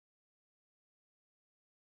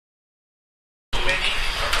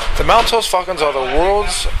The Maltose Falcons are the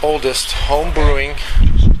world's oldest home brewing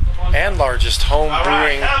and largest home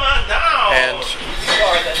brewing and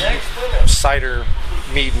cider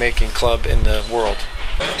mead making club in the world.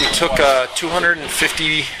 We took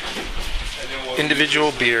 250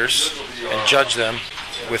 individual beers and judged them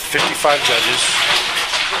with 55 judges,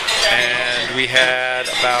 and we had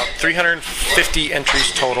about 350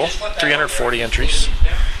 entries total, 340 entries.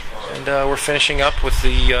 And we're finishing up with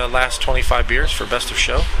the last 25 beers for Best of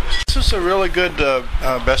Show. This is a really good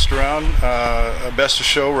best of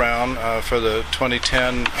show round for the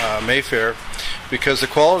 2010 Mayfaire, because the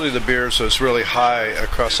quality of the beers was really high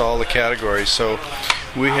across all the categories. So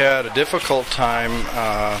we had a difficult time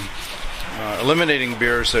eliminating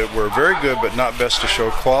beers that were very good but not best of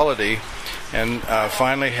show quality, and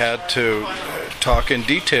finally had to talk in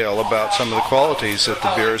detail about some of the qualities that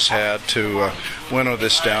the beers had to winnow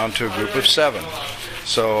this down to a group of 7.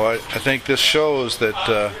 So I think this shows that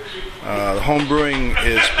the home brewing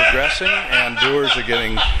is progressing, and brewers are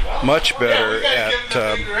getting much better at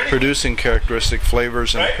producing characteristic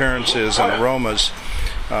flavors and appearances and aromas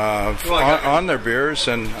on their beers,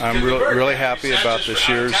 and I'm really happy about this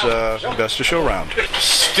year's Best of Show round.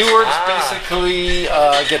 Stewards basically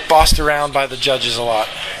get bossed around by the judges a lot,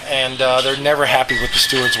 and they're never happy with the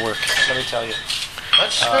stewards' work, let me tell you.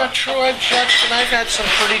 That's not true. I've judged, and I've had some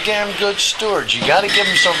pretty damn good stewards. You got to give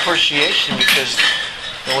them some appreciation, because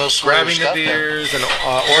they'll grabbing the beers and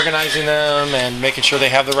organizing them and making sure they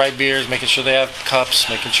have the right beers, making sure they have cups,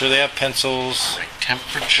 making sure they have pencils,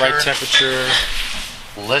 right temperature.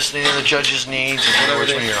 Listening to the judges' needs. In other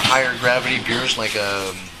words, when you're higher gravity beers like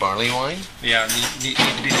a barley wine. Yeah,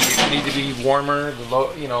 need to be warmer. The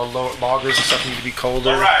low lagers and stuff need to be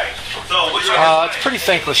colder. It's a pretty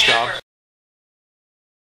thankless job.